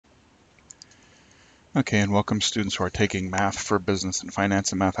Okay, and welcome students who are taking Math for Business and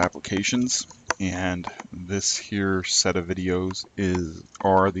Finance and Math Applications. And this here set of videos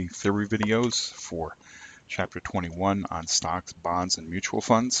are the theory videos for Chapter 21 on stocks, bonds, and mutual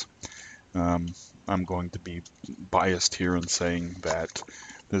funds. I'm going to be biased here in saying that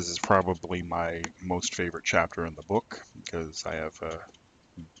this is probably my most favorite chapter in the book because I have a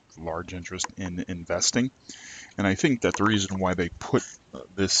large interest in investing. And I think that the reason why they put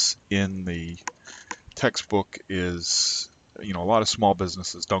this in the textbook is, a lot of small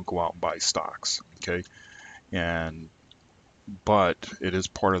businesses don't go out and buy stocks, okay? And but it is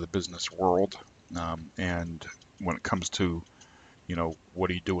part of the business world, and when it comes to, what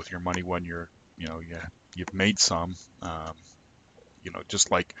do you do with your money when you've made some,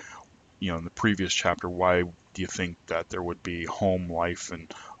 just like, in the previous chapter, why do you think that there would be home, life,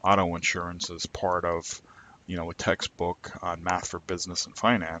 and auto insurance as part of, a textbook on math for business and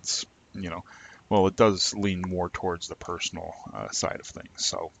finance? You know, well, it does lean more towards the personal side of things.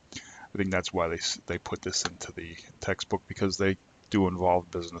 So I think that's why they put this into the textbook because they do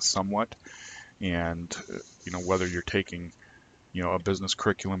involve business somewhat. And whether you're taking a business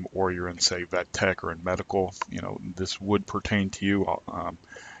curriculum or you're in, say, vet tech or in medical, this would pertain to you.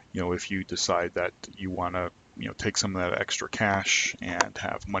 If you decide that you want to, take some of that extra cash and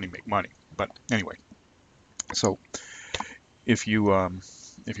have money make money. But anyway, so if you're,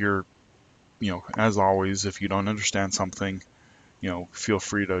 as always, if you don't understand something, feel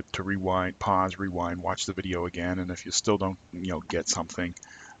free to rewind, pause, rewind, watch the video again. And if you still don't, get something,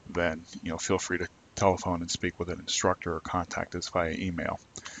 then, feel free to telephone and speak with an instructor or contact us via email.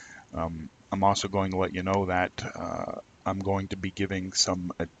 I'm also going to let you know that I'm going to be giving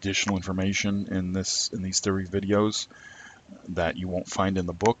some additional information in these theory videos that you won't find in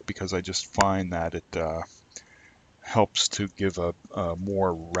the book because I just find that it helps to give a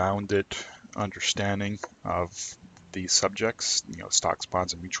more rounded understanding of these subjects, stocks,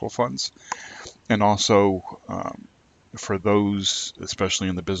 bonds, and mutual funds. And also, for those, especially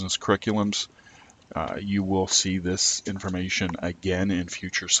in the business curriculums, you will see this information again in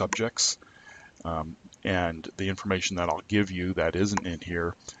future subjects. And the information that I'll give you that isn't in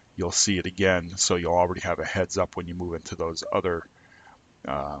here, you'll see it again. So you'll already have a heads up when you move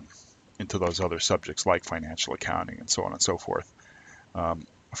um, into those other subjects like financial accounting and so on and so forth.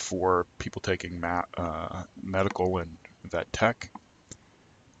 For people taking medical and vet tech,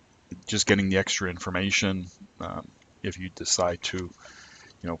 just getting the extra information. If you decide to,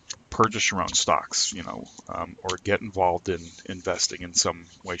 purchase your own stocks, or get involved in investing in some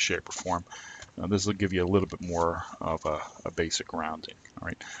way, shape, or form, this will give you a little bit more of a basic grounding. All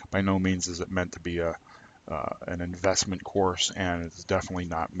right. By no means is it meant to be an investment course, and it's definitely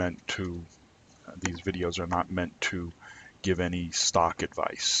not meant to. These videos are not meant to give any stock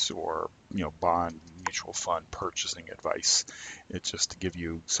advice or bond mutual fund purchasing advice. It's just to give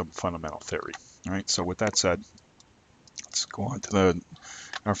you some fundamental theory. All right. So with that said, let's go on to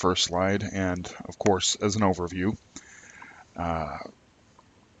our first slide, and of course, as an overview. Let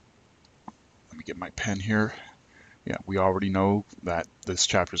me get my pen here. Yeah, we already know that this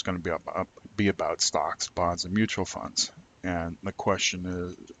chapter is going to be about stocks, bonds, and mutual funds. And the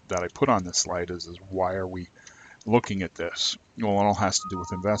question that I put on this slide is why are we looking at this? Well, it all has to do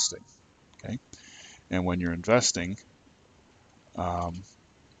with investing. Okay, and when you're investing, um,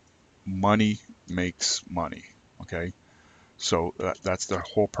 money makes money. Okay, so that's the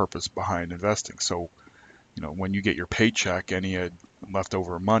whole purpose behind investing. So when you get your paycheck, any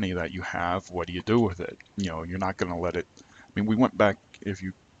leftover money that you have, what do you do with it? You're not going to let it. I mean, we went back, if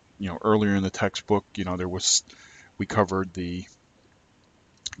earlier in the textbook, we covered the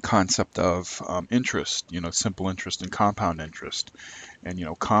concept of interest, simple interest and compound interest.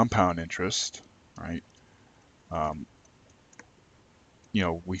 And, compound interest, right? Um,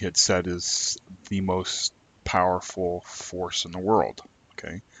 we had said is the most powerful force in the world.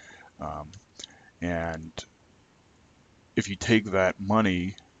 Okay. Um, and if you take that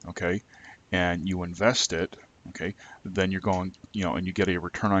money, okay, and you invest it, okay, then you're going, and you get a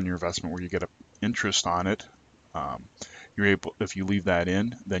return on your investment where you get a interest on it. Um, you're able, if you leave that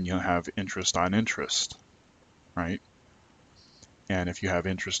in, then you'll have interest on interest, right? And if you have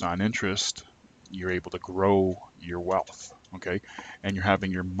interest on interest, you're able to grow your wealth, okay? And you're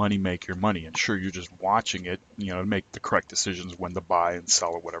having your money make your money. And sure, you're just watching it, to make the correct decisions when to buy and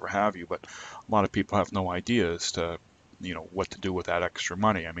sell or whatever have you. But a lot of people have no idea as to, what to do with that extra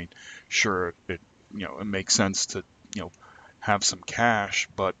money. I mean, sure, it makes sense to, have some cash,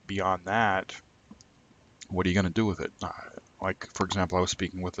 but beyond that, what are you going to do with it? Like, for example, I was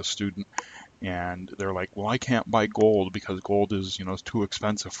speaking with a student and they're like, well, I can't buy gold because gold is, is too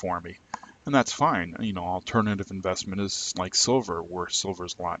expensive for me. And that's fine. You know, alternative investment is like silver, where silver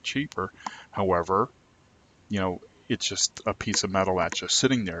is a lot cheaper. However, you know, it's just a piece of metal that's just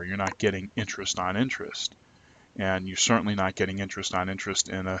sitting there. You're not getting interest on interest. And you're certainly not getting interest on interest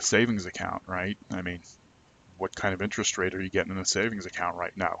in a savings account, right? I mean, what kind of interest rate are you getting in a savings account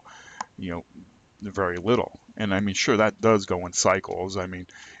right now? You know, very little. And I mean, sure, that does go in cycles. I mean,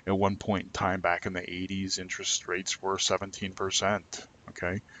 at one point in time back in the 80s, interest rates were 17%,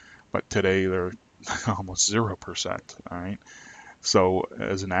 okay? But today they're almost 0%, all right? So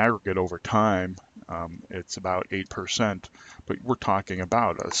as an aggregate over time, it's about 8%, but we're talking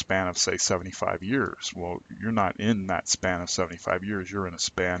about a span of, say, 75 years. Well, you're not in that span of 75 years. You're in a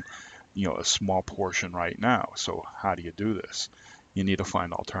span, you know, a small portion right now. So how do you do this? You need to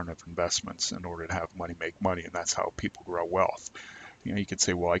find alternative investments in order to have money make money, and that's how people grow wealth. You know, you could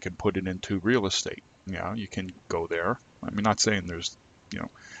say, well, I can put it into real estate. Yeah, you can go there. I mean, not saying there's, you know,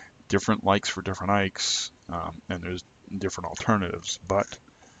 different likes for different Ikes, and there's different alternatives, but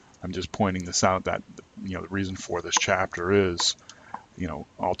I'm just pointing this out that, you know, the reason for this chapter is, you know,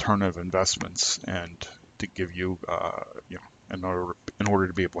 alternative investments, and to give you, you know, in order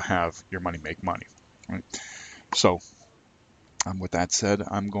to be able to have your money make money. Right? So, with that said,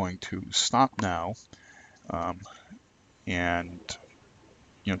 I'm going to stop now, and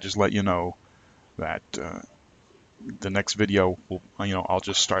you know, just let you know that the next video will, you know, I'll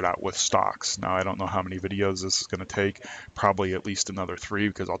just start out with stocks. Now I don't know how many videos this is going to take, probably at least another 3,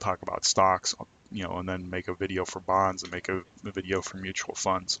 because I'll talk about stocks, you know, and then make a video for bonds and make a video for mutual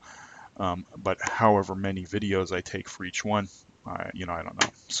funds. But however many videos I take for each one, you know, I don't know.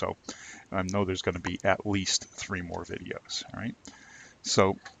 So I know there's going to be at least 3 more videos. All right.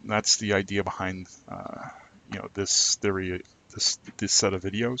 So that's the idea behind, you know, this theory, this set of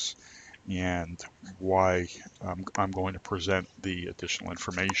videos, and why I'm going to present the additional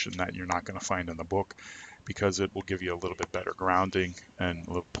information that you're not going to find in the book, because it will give you a little bit better grounding and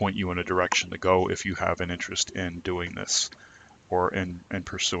will point you in a direction to go if you have an interest in doing this, or in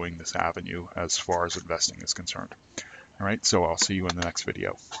pursuing this avenue as far as investing is concerned. All right, so I'll see you in the next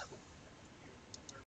video.